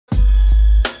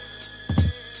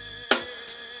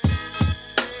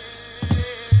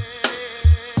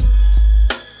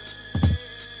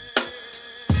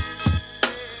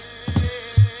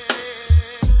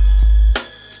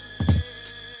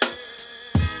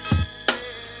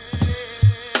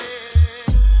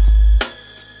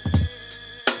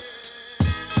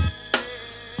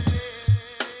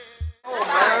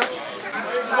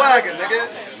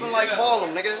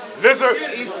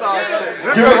East side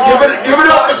shit. Give it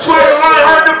up for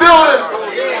Swagga in the building.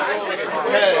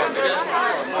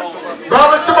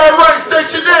 Round to my right,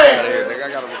 state your name.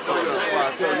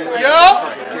 Yo!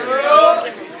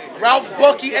 Ralph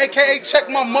Buckey, a.k.a. check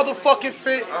my motherfucking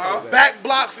fit. Back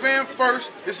block fan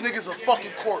first. This nigga's a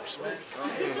fucking corpse, man.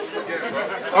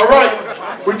 All right,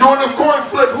 we're doing the coin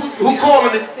flip. Who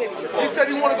calling it? He said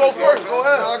he want to go first. Go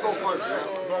ahead. I'll go first.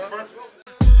 Go first.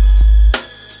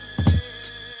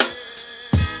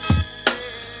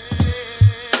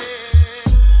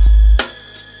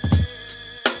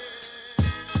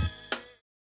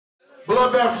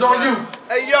 Bloodbath's on you.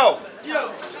 Hey, yo.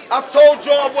 I told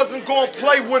y'all I wasn't going to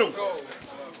play with them.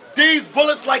 These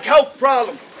bullets like health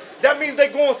problems. That means they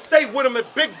going to stay with him. And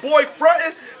big boy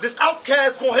frontin', this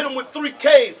outcast going to hit him with 3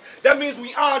 Ks. That means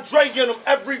we Andre in them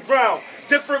every round.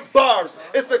 Different bars.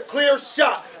 It's a clear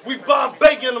shot. We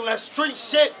Bombay in them. That street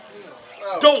shit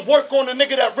don't work on a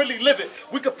nigga that really live it.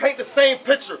 We could paint the same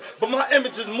picture, but my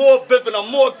image is more vivid.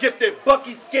 I'm more gifted.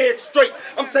 Bucky scared straight.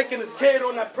 I'm taking his kid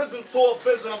on that prison tour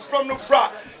visit. I'm from the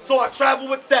Rock, so I travel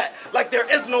with that. Like there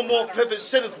is no more pivot.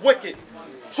 Shit is wicked.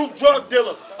 True drug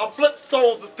dealer. I flip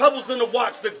stones, there's pebbles in the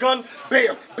watch, the gun,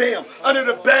 bam, bam. Under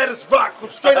the baddest rocks, I'm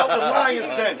straight out the lion's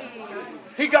den.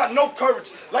 He got no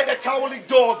courage, like that cowardly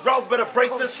dog. Ralph better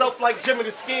brace himself like Jimmy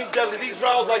the Scheme Deadly. These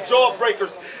rounds like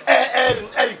jawbreakers. Ed and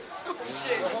Eddie.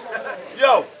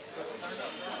 Yo.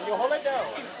 Yo, hold it down.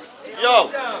 Yo.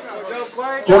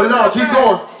 Hold it down, keep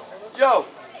going. Yo.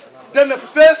 Then the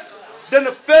fifth.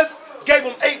 Gave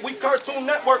him 8-week Cartoon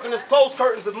Network and his closed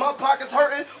curtains. If my pocket's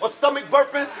hurting or stomach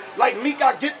burping, like Meek,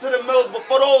 I get to the mills. But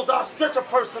for those, I stretch a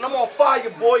person. I'm on fire,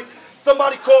 boy.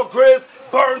 Somebody call Grizz,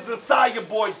 Burns, and Sire,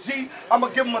 boy. G, I'ma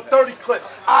give him a 30 clip.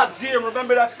 IG, and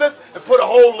remember that 5th? And put a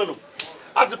hole in him.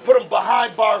 I just put him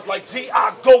behind bars like G,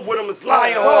 I go with him. It's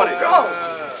lion-hearted.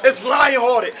 It's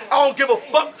lion-hearted. I don't give a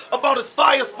fuck about his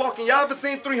fire sparking. Y'all ever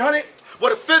seen 300?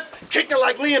 Where the 5th kicking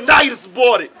like Leonidas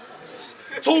bought it.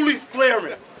 Tooley's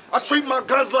flaring. I treat my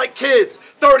guns like kids,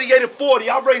 38 and 40.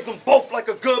 I raise them both like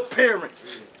a good parent.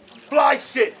 Fly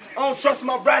shit. I don't trust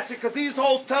my ratchet because these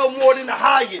hoes tell more than the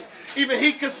Hyatt. Even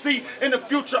he can see in the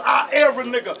future I air a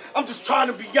nigga. I'm just trying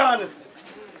to be honest.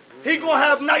 He gonna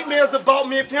have nightmares about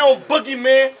me if he don't boogie,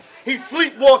 man. He's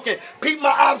sleepwalking. Peep my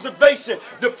observation.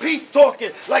 The peace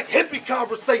talking like hippie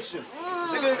conversations.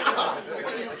 Nigga,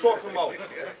 what you talking about?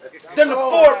 Then the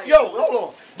hold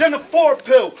on. Then the 4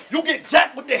 pill. You get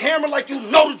jacked with the hammer like you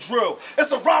know the drill.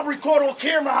 It's a robbery caught on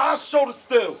camera, how I shoulder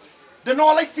still. Then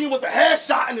all they seen was a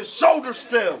headshot in his shoulder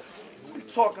still. What you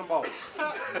talking about?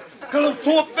 Cause I'm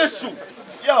too official.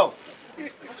 Yo.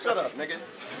 Shut up, nigga.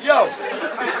 Yo.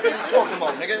 What you talking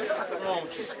about, nigga? What's wrong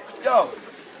with you? Yo.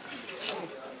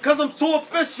 Cause I'm too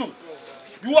official.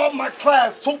 You out my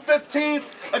class, 2 15s,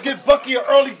 I give Bucky an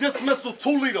early dismissal,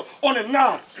 2 liter on a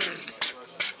 9.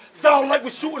 Sound like we're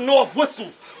shooting off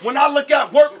whistles. When I look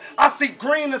at work, I see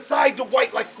green inside the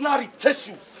white like snotty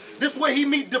tissues. This way he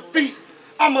meet defeat.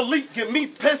 I'm elite, get me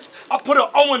pissed, I put an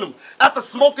O in him. After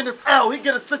smoking this L, he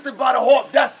get assisted by the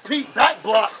Hawk, that's Pete, back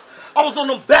blocks. I was on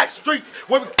them back streets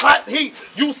where we clap heat.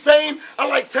 You saying? I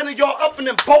like 10 of y'all up in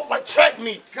them boat like track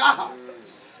meets. God.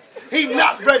 He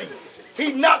not ready.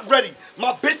 He not ready.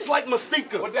 My bitch like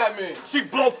Masika. What that mean? She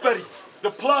blow fetty. The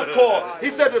plug called. He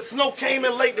said the snow came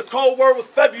in late. The cold word was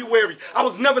February. I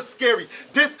was never scary.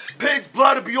 This pig's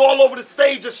blood will be all over the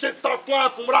stage. And shit start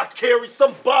flying from what I carry.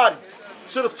 Somebody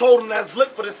should have told him that's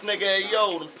lit for this nigga. Hey,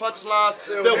 yo, them punchlines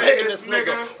still hitting this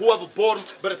nigga. Whoever bought him,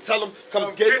 better tell him,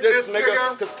 come get this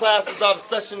nigga. Cause class is out of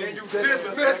session. And you this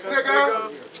bitch,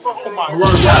 nigga. Oh my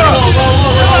God. Shut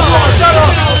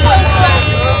up.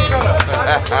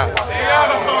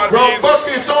 Bro,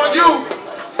 Buckey, it's on you.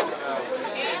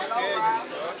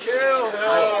 Kill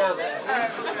him.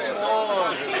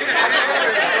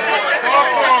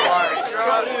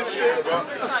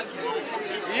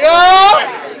 Yo!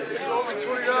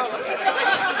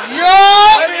 Yo!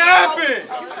 Let it happen.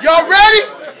 Y'all ready?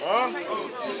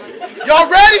 Y'all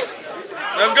ready?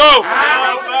 Let's go.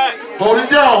 Hold it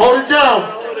down, hold it down.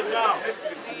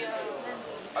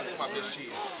 I think my bitch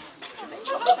cheating.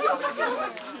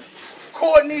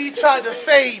 Courtney tried to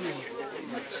fade me,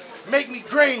 make me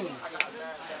green,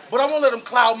 but I won't let him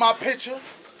cloud my picture.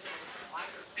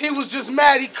 He was just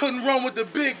mad he couldn't run with the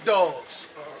big dogs.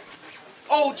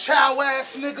 Old chow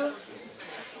ass nigga.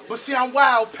 But see, I'm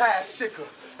wild past sicker,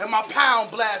 and my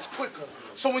pound blasts quicker.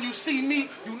 So when you see me,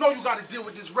 you know you gotta deal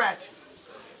with this ratchet.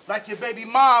 Like your baby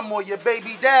mom or your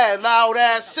baby dad, loud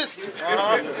ass sister.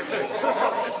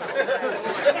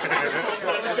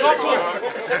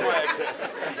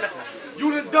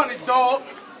 You done done it, dog.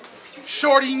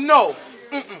 Shorty, no.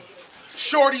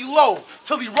 shorty low.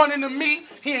 Till he run into me,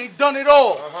 he ain't done it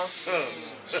all.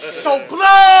 So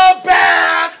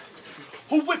bloodbath.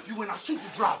 Who whip you when I shoot the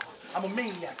driver? I'm a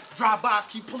maniac. Drive-bys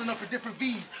keep pulling up in different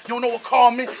V's. You don't know what call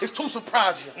me? It's too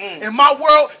surprising. In my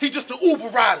world, he just an Uber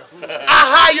rider.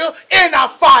 I hire and I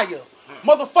fire.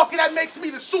 Motherfucker, that makes me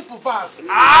the supervisor.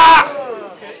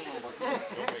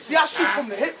 See, I shoot from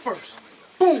the hip first.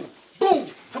 Boom, boom,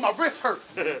 till my wrist hurt.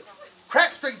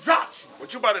 Crack straight drops you.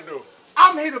 What you about to do?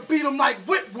 I'm here to beat him like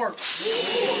whip work. Straight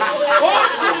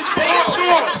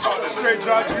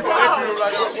drop you,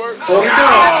 like what work? Hold it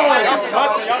down.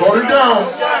 Hold it down.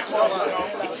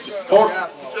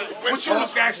 What you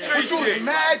was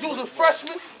mad you was a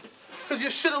freshman? Cause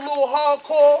your shit a little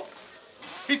hardcore?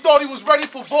 He thought he was ready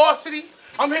for varsity?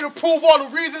 I'm here to prove all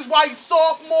the reasons why he's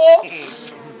sophomore.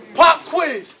 Pop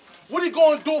quiz. What he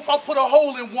gonna do if I put a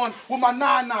hole in one with my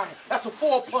 9-9? That's a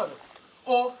 4-putter.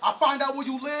 Or I find out where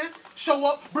you live, show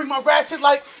up, bring my ratchet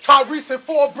like Tyrese and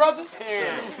 4 brothers.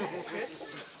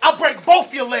 I'll break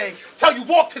both your legs, tell you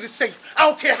walk to the safe. I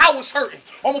don't care how it's hurting.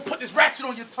 I'm gonna put this ratchet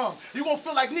on your tongue. You gonna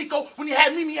feel like Nico when you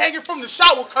had Mimi hanging from the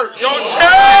shower curtain. Yo, chill!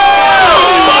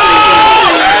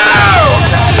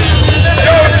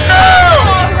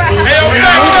 Hey,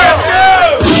 yo, fat cat,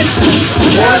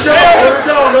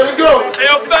 chill! Let it go. Hey,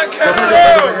 yo, fat cat,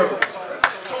 chill!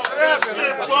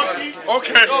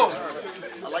 Okay.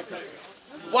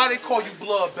 Why they call you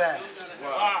bloodbath?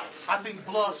 I think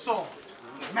blood soft.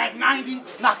 Mac 90,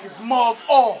 knock his mug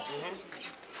off.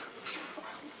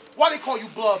 Why they call you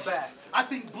bloodbath? I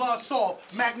think blood soft.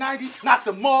 Mac 90, knock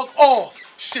the mug off.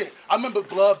 Shit, I remember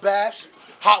bloodbaths,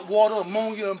 hot water,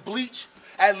 ammonia, and bleach.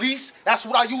 At least that's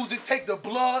what I use to take the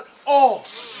blood off.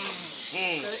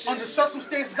 Under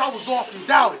circumstances, I was often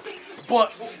doubted.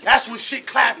 But that's when shit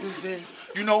clappers and,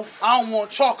 you know, I don't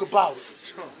want to talk about it.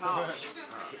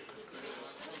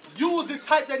 You was the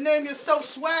type that named yourself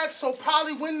Swag, so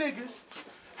probably when niggas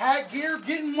had gear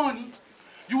getting money,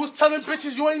 you was telling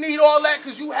bitches you ain't need all that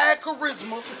because you had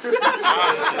charisma.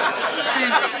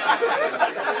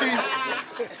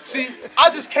 See, I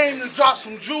just came to drop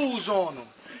some jewels on him.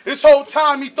 This whole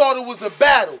time he thought it was a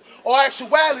battle. Or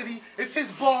actuality, it's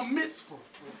his bar mitzvah.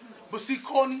 But see,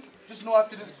 Courtney, just know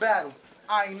after this battle,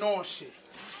 I ain't on shit.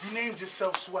 You named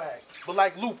yourself Swag, but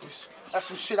like lupus, that's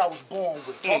some shit I was born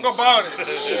with. Talk about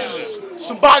it.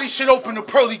 Somebody should open the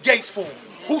pearly gates for him.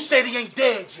 Who said he ain't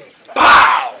dead yet?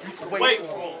 Bow! You can wait for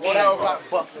him. What hell about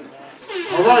Buckey, man?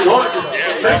 All right, hold it.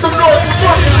 Make some noise for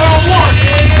Buckey, round 1.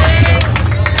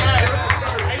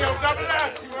 Hey, yo, double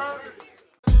that, you heard?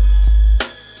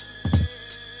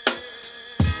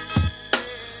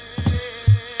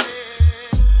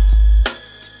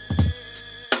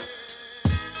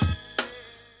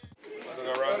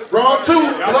 Round 2,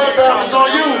 bloodbath is on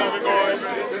you.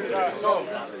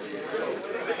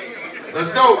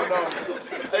 Let's go.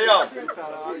 Hey, yo.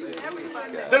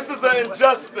 This is an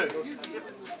injustice.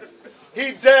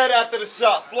 He dead after the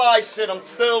shot. Fly shit, I'm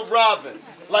still robbing.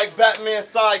 Like Batman's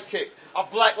sidekick. I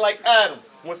black like Adam.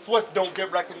 When Swift don't get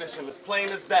recognition, as plain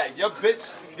as that. Your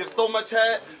bitch gets so much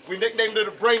head, we nicknamed her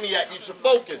the Brainiac. You should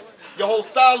focus. Your whole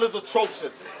style is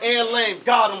atrocious. And lame,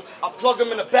 got him. I plug him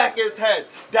in the back of his head.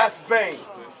 That's Bane.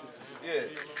 Yeah.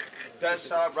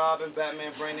 Deadshot, Robin,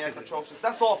 Batman, Brainiac, atrocious.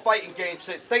 That's all fighting game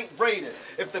shit. Think Raiden.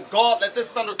 If the guard let this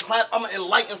thunder clap, I'ma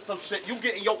enlighten some shit. You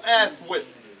getting your ass whipped.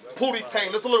 Pootie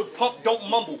tang, this a little pump, don't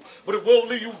mumble. But it will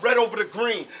leave you red over the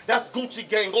green. That's Gucci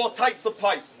gang, all types of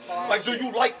pipes. Like, do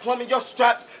you like plumbing? Your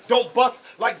straps don't bust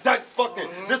like dykes fucking.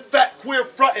 This fat queer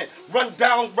frontin'. Run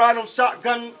down, ride on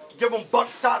shotgun, give them buck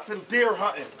shots and deer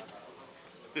hunting.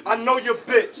 I know your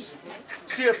bitch.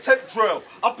 She a tip drill.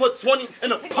 I put 20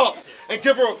 in a pump and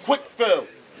give her a quick fill.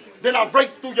 Then I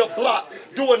race through your block,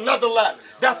 do another lap.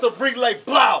 That's a relay,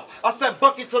 blow. I sent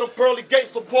Buckey to the pearly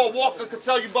gates so Paul Walker could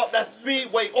tell you about that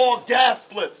speedway on gas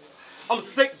flips. I'm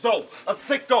sick though, a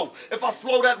sicko. If I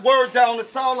slow that word down, it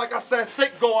sound like I said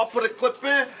sick go. I put a clip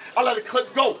in, I let the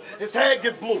clip go. His head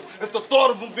get blue. It's the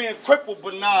thought of him being crippled,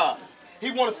 but nah.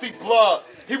 He wanna see blood.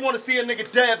 He wanna see a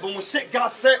nigga dead, but when shit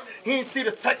got set, he ain't see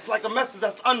the text like a message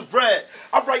that's unread.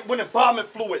 I write when embalming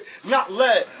fluid, not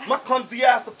lead. My clumsy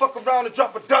ass to fuck around and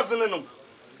drop a dozen in them.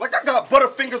 Like I got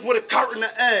Butterfingers with a carton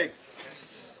of eggs.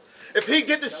 If he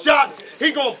get the shot,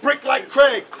 he gonna brick like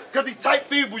Craig, cause he tight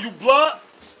feeble, you blood?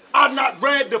 I not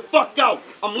red the fuck out.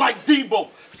 I'm like Debo,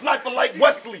 sniper like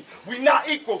Wesley. We not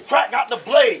equal, crack got the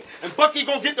blade, and Buckey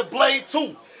gonna get the blade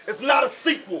too. It's not a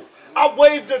sequel. I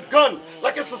waved a gun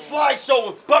like it's a slideshow.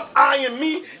 With Buck eyeing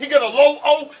me, he get a low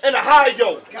O and a high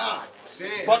yo. God.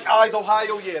 Buckeyes,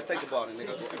 Ohio, yeah, think about it,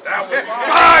 nigga. That was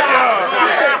fire!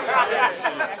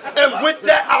 And with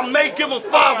that, I may give him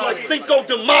 5 like Cinco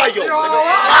de Mayo.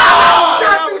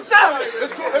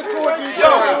 Let's go with these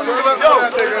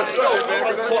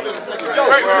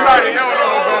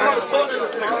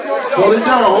Hold it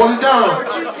down, hold it down.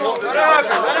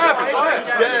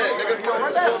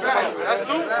 That's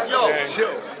two? Yo.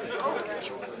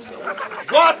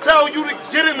 Why tell you to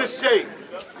get in the shape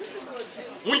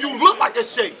when you look like a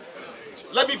shape?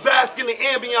 Let me bask in the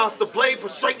ambiance, the blade for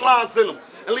straight lines in them,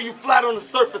 and leave you flat on the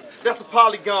surface. That's a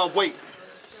polygon weight.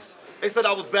 They said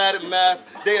I was bad at math,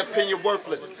 their opinion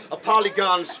worthless. A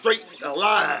polygon is straight a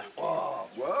line. Oh,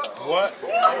 what?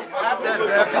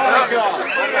 A polygon.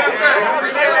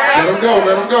 Let him go,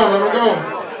 let him go, let him go.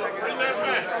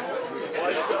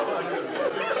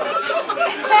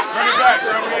 Bring it back,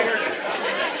 bro.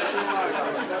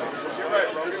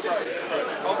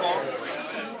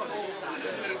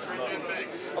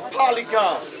 A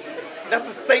polygon. That's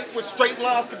a shape where straight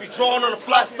lines can be drawn on a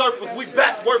flat surface. We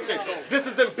back working. This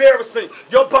is embarrassing.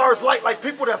 Your bars light like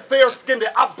people that's fair-skinned.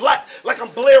 I'm black like I'm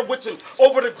Blair Witching.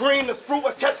 Over the green, there's fruit.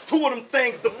 I catch 2 of them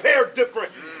things. The pair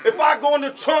different. If I go in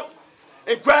the trunk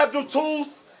and grab them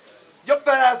tools, your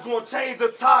fat ass gonna change the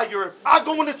tire. If I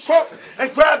go in the trunk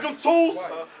and grab them tools,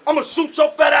 I'm gonna shoot your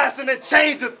fat ass and then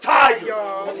change the tire.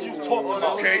 What you talking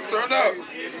about? Okay, turn up.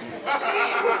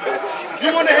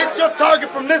 You wanna hit your target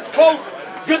from this close?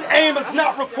 Good aim is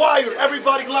not required.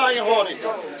 Everybody lying hearted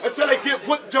until they get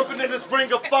whipped jumping in this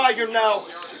ring of fire now.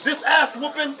 This ass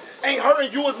whooping ain't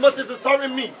hurting you as much as it's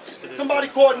hurting me. Somebody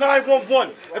call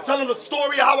 911 and tell them the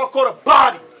story of how I caught a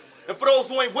body. And for those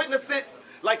who ain't witnessed it,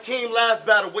 like Keem last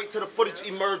battle, wait till the footage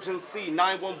emergency.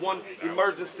 911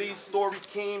 emergency, story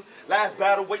Keem. Last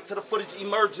battle, wait till the footage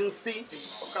emergency.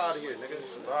 Fuck out of here, nigga.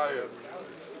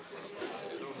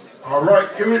 All right,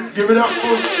 give it up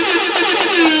for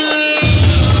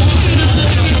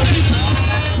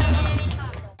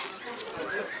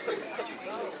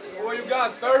Boy, you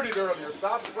got 30 earlier.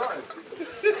 Stop fronting.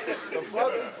 The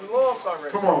fuck? We lost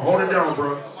already. Come on, hold it down,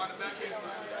 bro.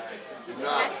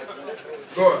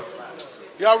 Go ahead.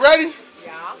 Y'all ready?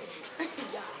 Yeah.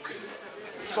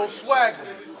 So Swagga,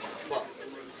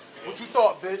 what you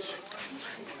thought, bitch?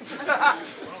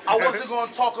 I wasn't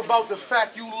gonna talk about the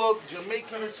fact you look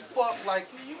Jamaican as fuck, like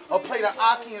a plate of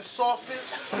ackee and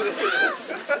sawfish.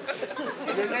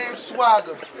 Your name's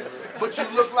Swagga, but you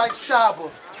look like Shaba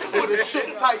with a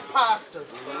shit type pasta.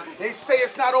 They say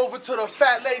it's not over till the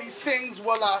fat lady sings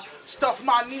while I stuff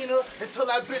my Nina until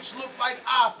that bitch look like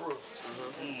opera.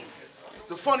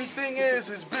 The funny thing is,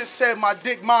 this bitch said my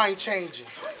dick mind changing.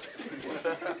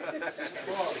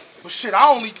 But shit, I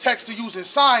only text her using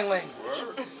sign language.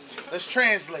 Let's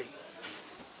translate.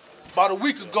 About a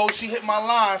week ago, she hit my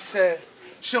line, said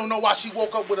she don't know why she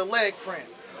woke up with a leg cramp.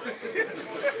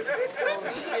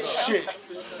 Shit.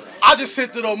 I just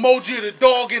sent her the emoji of the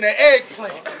dog and the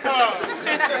eggplant. Talk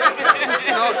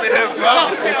to him,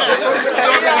 bro.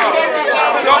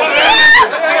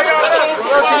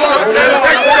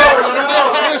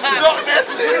 Talk that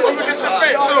shit. I'm gonna get your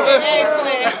face, too.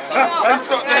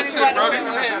 Talk that shit, brody.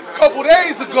 Couple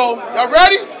days ago, y'all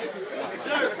ready?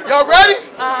 Y'all ready?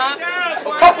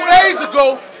 A couple days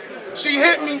ago, she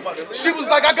hit me. She was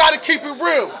like, I gotta keep it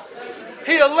real.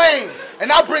 He a lame,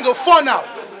 and I bring her fun out.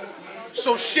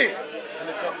 So shit.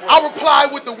 I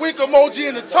replied with the wink emoji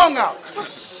and the tongue out.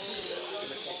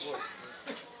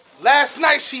 Last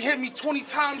night, she hit me 20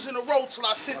 times in a row till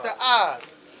I sent the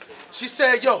eyes. She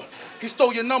said, yo, he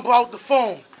stole your number out the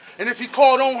phone, and if he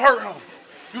called, don't hurt him.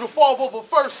 You the father of a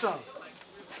first son.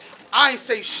 I ain't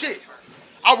say shit.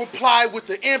 I replied with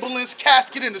the ambulance,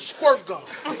 casket, and the squirt gun.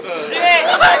 You play too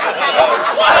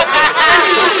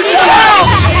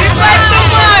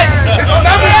much. It's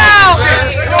never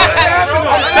shit.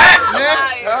 I'm back, man.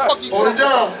 Fuck you Hold it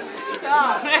down.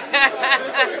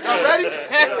 Y'all ready?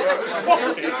 What the fuck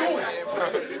is he doing?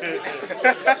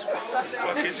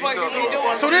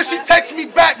 So then she texts me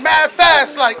back mad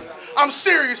fast, like, I'm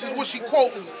serious, is what she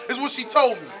quoted me, is what she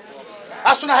told me.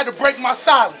 That's when I had to break my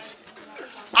silence.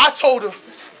 I told her,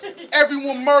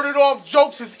 everyone murdered off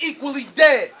jokes is equally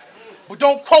dead. But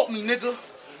don't quote me, nigga.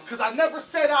 Cause I never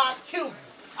said I'd kill you.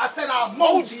 I said I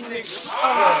emoji niggas.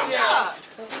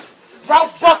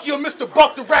 Ralph Buckey or Mr.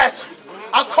 Buck the Ratchet.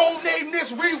 I codenamed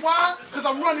this Rewind because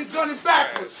I'm running gunning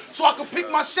backwards so I can pick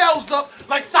my shells up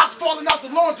like socks falling out the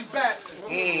laundry basket.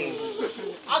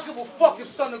 I give a fuck if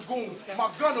son of goon,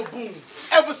 my gunner boom.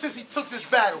 Ever since he took this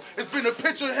battle, it's been a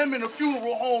picture of him in a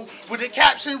funeral home with the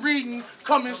caption reading,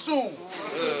 coming soon.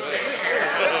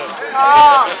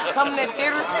 Coming to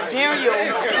theater near you.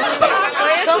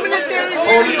 So many theories.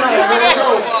 All the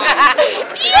time,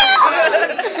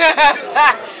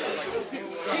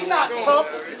 He not tough.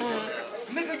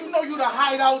 Nigga, you know you the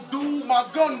hideout dude. My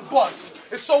gun bust.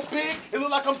 It's so big, it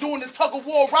look like I'm doing the tug of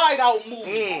war ride out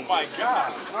movie. Oh my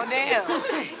God. Oh, damn.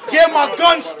 Yeah, my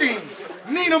gun steam.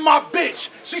 Nina, my bitch.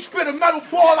 She spit a metal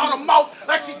ball out her mouth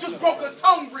like she just broke her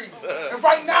tongue ring. And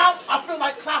right now, I feel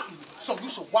like clocking you. So you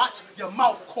should watch your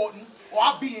mouth, Courtney, or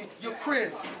I'll be in your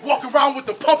crib, walking around with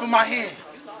the pump in my hand.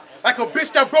 Like a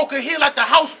bitch that broke her heel at the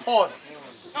house party.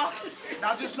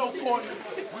 Now just know, Courtney,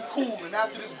 we cool, and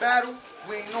after this battle,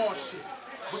 we ain't on shit.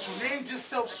 But you named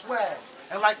yourself Swag,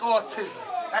 and like autism,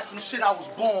 that's some shit I was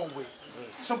born with.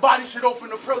 Somebody should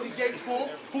open the pearly gates for him.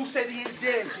 Who said he ain't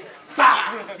dead yet?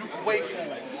 Bah! You can wait for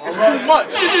him. It's too much.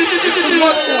 It's too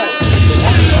much for him.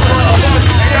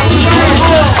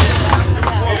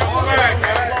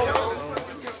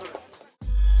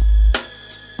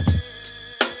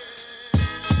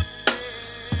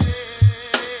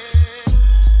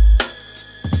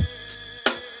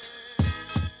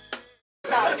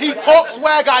 He talks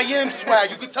swag, I am swag.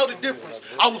 You can tell the difference.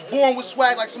 I was born with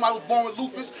swag like somebody was born with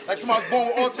lupus, like somebody was born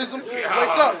with autism. Wake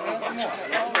up, man. Come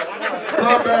on.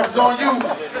 Blood bath's on you.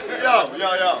 Yo.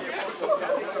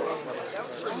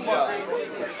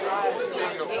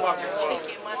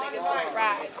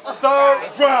 Third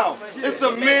round. It's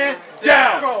a man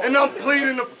down, and I'm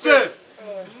pleading the fifth.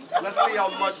 Let's see how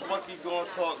much Buckey gonna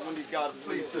talk when he gotta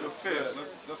plead to the fifth.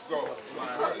 Let's go.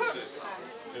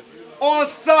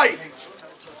 Onsite.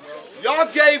 Y'all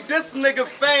gave this nigga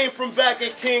fame from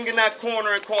backing King in that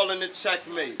corner and calling it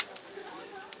checkmate.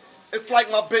 It's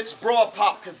like my bitch broad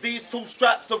pop, cause these two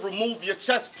straps will remove your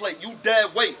chest plate. You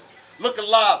dead weight. Look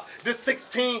alive. This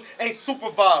 16 ain't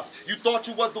supervised. You thought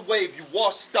you was the wave. You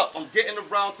washed up. I'm getting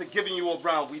around to giving you a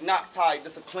round. We not tied.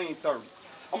 This a clean 30.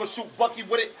 I'm gonna shoot Buckey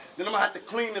with it, then I'm gonna have to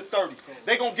clean the 30.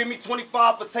 They gonna give me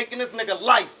 25 for taking this nigga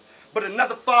life, but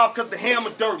another 5 cause the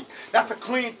hammer dirty. That's a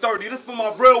clean 30. This for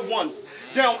my real ones.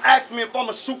 They don't ask me if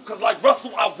I'ma shoot, cause like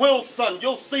Russell, I will, son.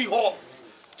 You'll see Hawks.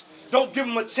 Don't give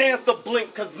him a chance to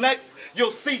blink, cause next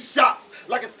you'll see shots.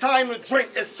 Like it's time to drink.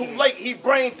 It's too late. He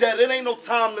brain dead. It ain't no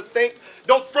time to think.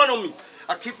 Don't front on me.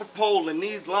 I keep a pole, and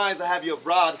these lines I have your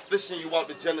rod fishing you out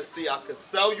to Genesee. I could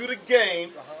sell you the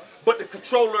game, but the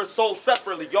controller is sold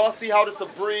separately. Y'all see how this a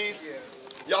breeze?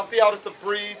 Y'all see how this a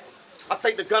breeze? I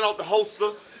take the gun out the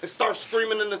holster and start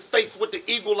screaming in his face with the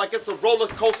eagle like it's a roller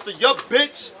coaster. Your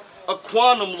bitch, a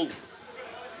quantum loop.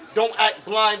 Don't act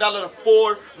blind out of the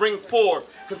 4, ring 4,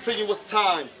 continuous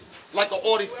times, like an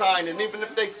Audi sign. And even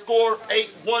if they score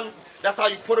 8-1, that's how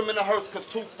you put them in a hearse, cause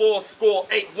 2-4 score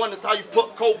 8-1 is how you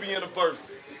put Kobe in a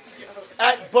verse.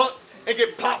 Act buck and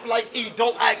get popped like E,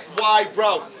 don't ask why,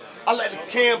 bro. I let his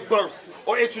can burst,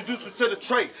 or introduce you to the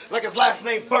trait, like his last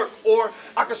name Burke, or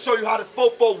I can show you how this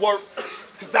fofo work,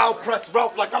 cause I'll press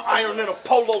Ralph like I'm ironing a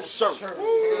polo shirt.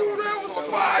 Ooh, that was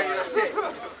fire.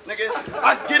 Nigga,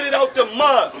 I get it out the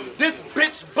mud. This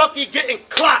bitch Buckey getting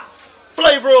clocked.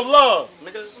 Flavor of love,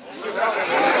 nigga.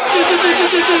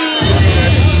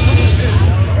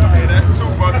 Hey, that's too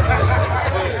much.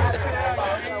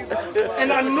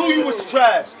 And I knew you was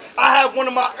trash. I had one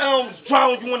of my elms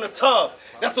drown you in the tub.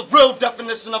 That's the real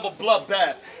definition of a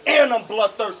bloodbath. And I'm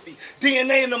bloodthirsty.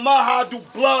 DNA in the Maha do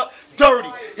blood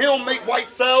dirty. He don't make white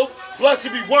cells. Blood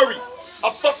should be worried. I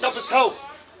fucked up his health.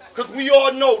 Cause we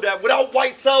all know that without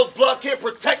white cells, blood can't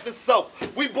protect itself.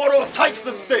 We bought all types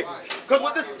of sticks. Cause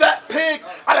with this fat pig,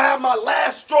 I done had my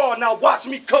last straw. Now watch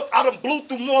me cook. I done blew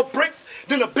through more bricks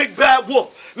than a big bad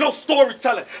wolf. No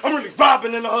storytelling. I'm really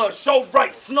robbing in the hood. Show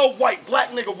right, Snow White,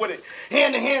 black nigga with it.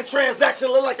 Hand-to-hand transaction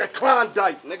look like a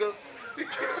Klondike, nigga. What you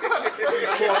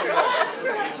talking about?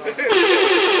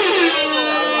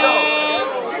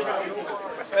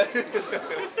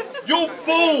 Yo.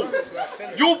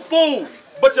 You fool.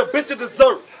 But your bitch a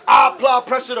dessert. I apply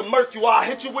pressure to murk you. I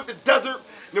hit you with the desert,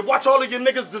 then watch all of your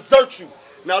niggas desert you.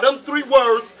 Now them 3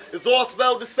 words is all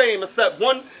spelled the same, except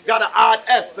one got an odd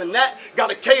S, and that got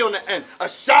a K on the end. A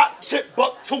shot, chip,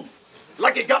 buck, tooth.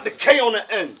 Like it got the K on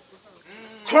the end.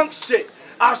 Crunk shit.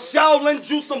 I shall lend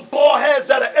you some ball heads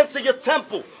that'll enter your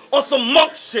temple on some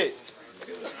monk shit.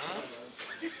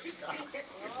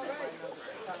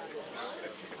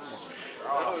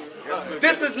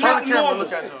 This is not normal.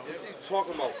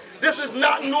 Talking about. This is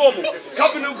not normal.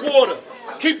 Covenant water.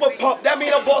 Keep a pump. That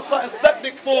mean I bought something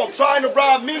septic for him. Trying to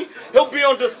rob me, he'll be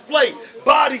on display.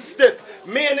 Body stiff.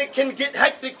 Mannequin get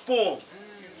hectic for him.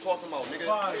 Talking about,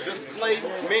 nigga. Display,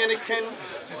 mannequin,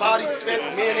 body stiff,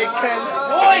 mannequin.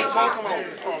 Boy, talking about.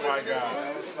 Oh my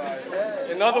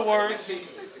God. In other words. Yeah,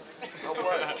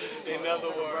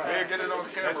 get it on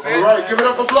camera. All right, give it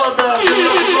up for Bloodbath. Give it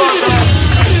up for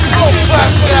Bloodbath.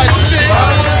 clap for that shit.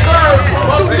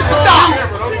 Stop.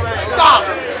 Stop.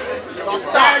 Don't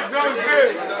stop. Sounds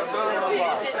good.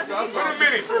 Wait a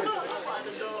minute.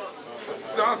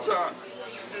 Sometime.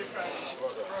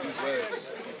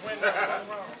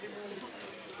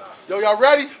 Yo, y'all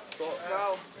ready?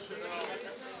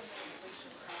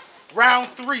 Round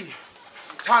 3.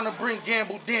 Time to bring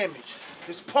gamble damage.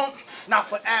 This pump, not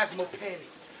for asthma panic.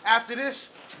 After this,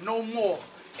 no more.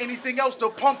 Anything else, the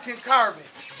pumpkin carving,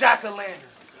 jack-o'-lantern.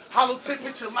 Hollow tip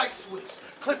with your light switch.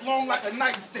 Clip long like a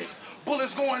nightstick.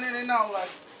 Bullets going in and out like.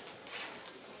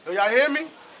 Yo, y'all hear me?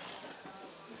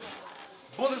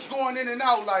 Bullets going in and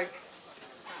out like.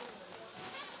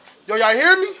 Yo, y'all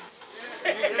hear me?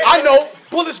 I know,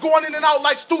 bullets going in and out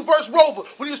like Stu vs. Rover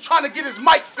when he was trying to get his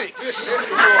mic fixed.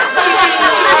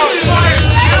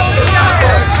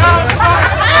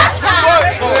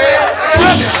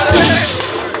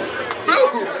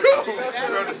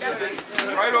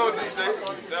 Right on, DJ.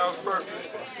 That was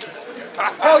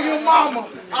perfect. Tell your mama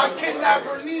I kidnap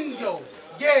her Nino.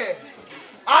 Yeah,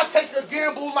 I take a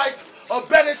gamble like a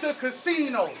bet at the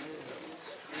casino.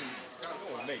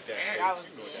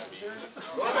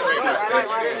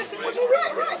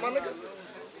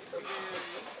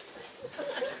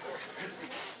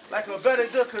 Like a bet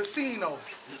at the casino.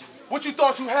 What you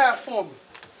thought you had for me?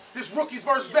 This rookies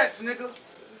versus vets, nigga.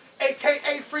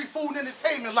 AKA free food and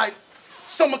entertainment like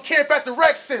summer camp at the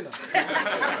rec center.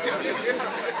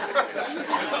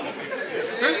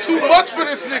 It's too much for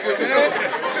this nigga, man.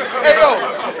 Hey,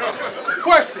 yo,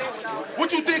 question.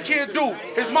 What you think he'll do?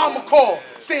 His mama called,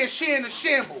 saying she in a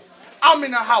shamble. I'm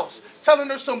in the house, telling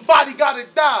her somebody gotta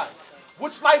die.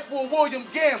 Which life will William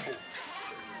gamble?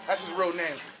 That's his real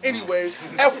name. Anyways,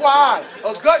 FYI,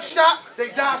 a gut shot,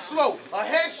 they die slow. A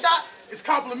head shot is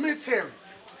complimentary.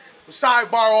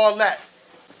 Sidebar all that.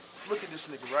 Look at this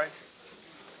nigga, right?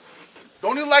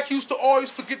 Don't he like he used to always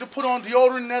forget to put on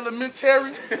deodorant in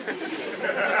elementary?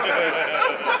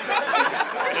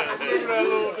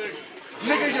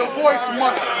 Nigga, your voice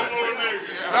must.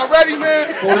 Y'all ready,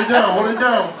 man? Hold it down, hold it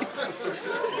down.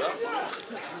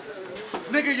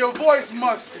 Nigga, your voice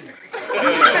musty.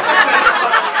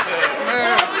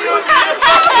 Man.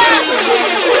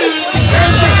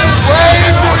 This shit is way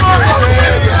different,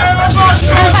 man.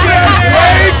 This shit is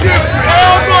way different.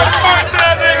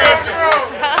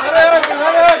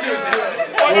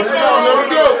 Hold it down, let it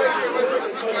go.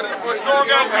 Song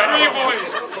got 3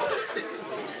 voices.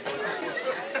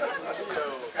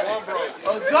 A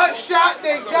gut shot,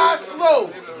 they die slow.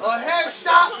 A head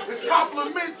shot is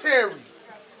complimentary.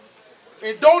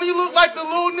 And don't he look like the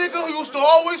little nigga who used to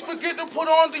always forget to put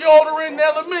on deodorant in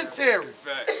elementary?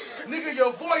 Nigga,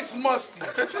 your voice musty.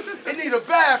 You need a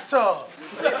bathtub.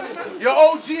 Your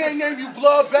OG ain't named you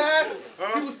Blood Bath.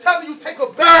 He was telling you take a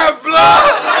bath.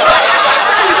 Blood!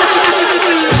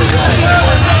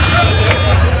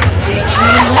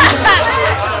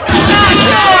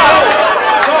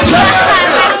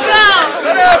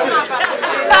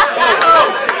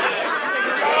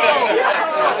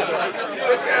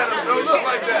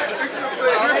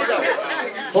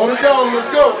 Hold it down, let's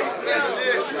go.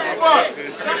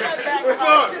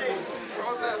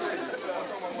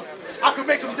 I could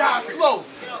make him die slow.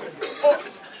 Or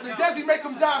does he make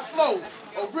him die slow?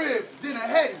 A rib, then a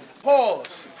heady.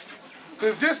 Pause.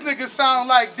 Cause this nigga sound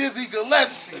like Dizzy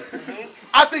Gillespie.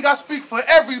 I think I speak for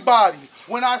everybody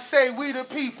when I say we the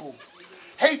people.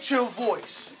 Hate your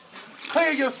voice.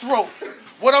 Clear your throat.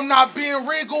 When I'm not being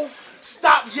regal,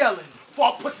 stop yelling before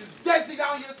I put this Desi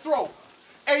down your throat.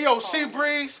 Hey yo,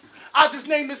 Seabreeze, I just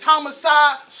named this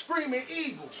homicide Screaming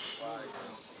Eagle.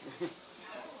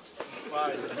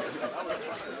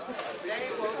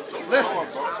 Listen,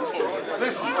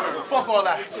 fuck all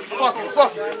that.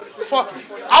 Fuck it.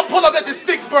 I'll pull up at the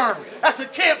stick burn. That's a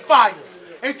campfire.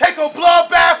 And take a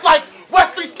bloodbath like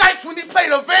Wesley Snipes when he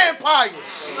played a vampire.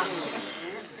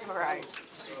 All right.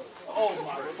 Oh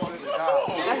my fucking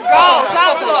God.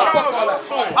 Let's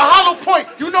go. A hollow point.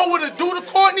 You know what to do to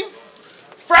Courtney?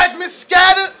 Fragments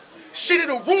scattered. Shit,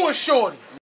 it'll ruin shorty.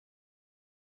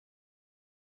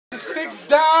 6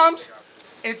 dimes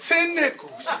and 10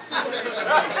 nickels.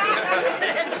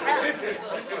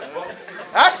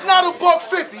 That's not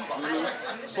 $1.50.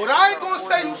 But I ain't gonna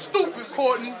say you stupid,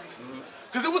 Courtney.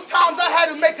 Cause it was times I had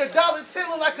to make $1.10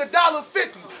 look like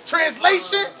 $1.50.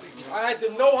 Translation? I had to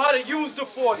know how to use the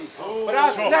 40, but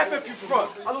I'll snap if you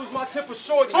front. I lose my temper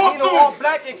shorty. Talk You to know, him. all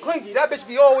black and clingy. That bitch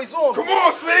be always on me. Come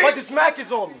on, Sling. Like this Mac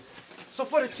is on me. So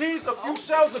for the cheese, a few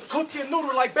shells of cookie and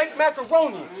noodle like baked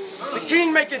macaroni. The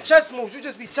king making chess moves, you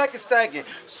just be checking stagging.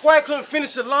 Swag couldn't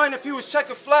finish the line if he was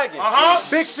checking flagging.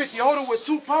 Big 50, holding with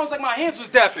 2 pounds like my hands was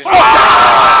dapping.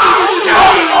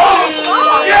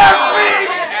 Yes,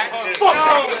 please. Fuck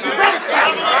that.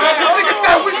 This nigga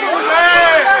said we from the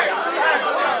same.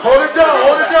 Hold it down,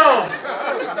 hold it down.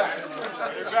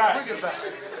 Bring it back.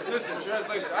 Listen,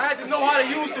 translation. I had to know how to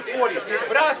use the 40,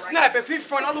 but I snap. If he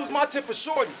front, I lose my tip of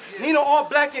shorty. Nina all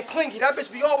black and clingy. That bitch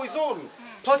be always on me.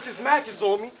 Plus this mac is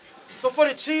on me. So for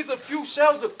the cheese, a few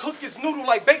shells of cook his noodle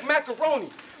like baked macaroni.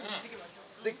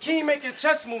 The king making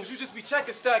chess moves, you just be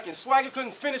checking stacking. Swagga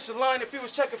couldn't finish the line if he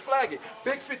was checking flagging.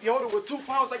 Big 50 holder with 2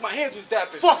 pounds like my hands was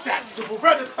dapping. Fuck that, the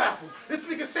Beretta clapper. This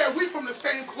nigga said we from the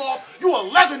same cloth. You a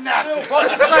leather napkin. Chill, Buck,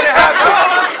 just let it happen.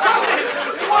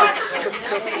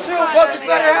 Chill, Buck, just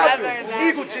let it happen.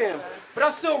 Eagle Jam. But I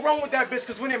still run with that bitch,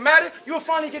 cause when it matter, you'll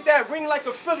finally get that ring like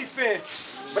a Philly fan.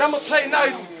 But I'ma play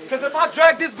nice, cause if I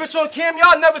drag this bitch on cam,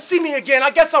 y'all never see me again. I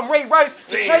guess I'm Ray Rice,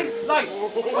 the chase light.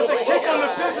 But the kick on the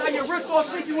fifth, like your wrist all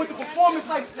shaky with the performance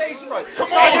like stage right.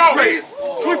 Come on, please.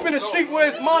 Sweeping the street where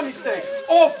his mommy stay.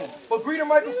 Awful, but greet him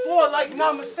right before like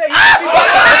namaste.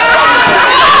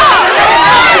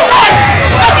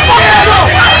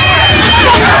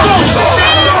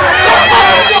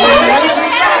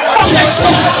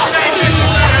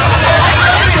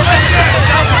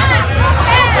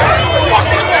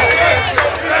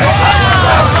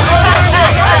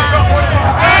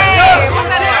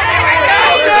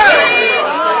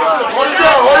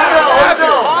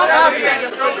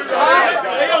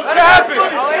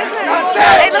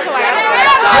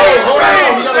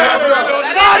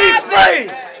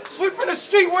 Sweeping the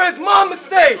street where his mama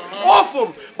stay. Off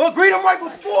him, but greet him right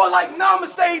before like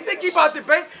namaste. He think he about to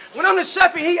bake. When I'm the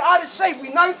chef and he out of shape, we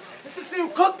nice. It's to see him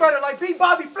cook better like B.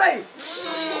 Bobby Flay.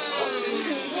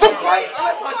 So right,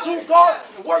 I let my 2 guard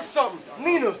and work something.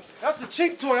 Nina, that's a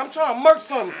cheap toy. I'm trying to murk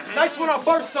something. Nice when I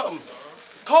burst something.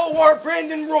 Cold War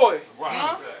Brandon Roy.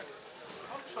 Huh?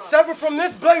 Severed from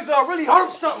this blazer, I really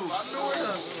hurt something.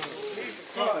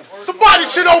 Somebody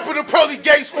should open the pearly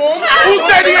gates for him. Who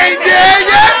said he ain't dead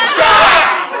yet?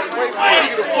 Wait,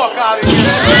 get the fuck out of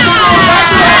here.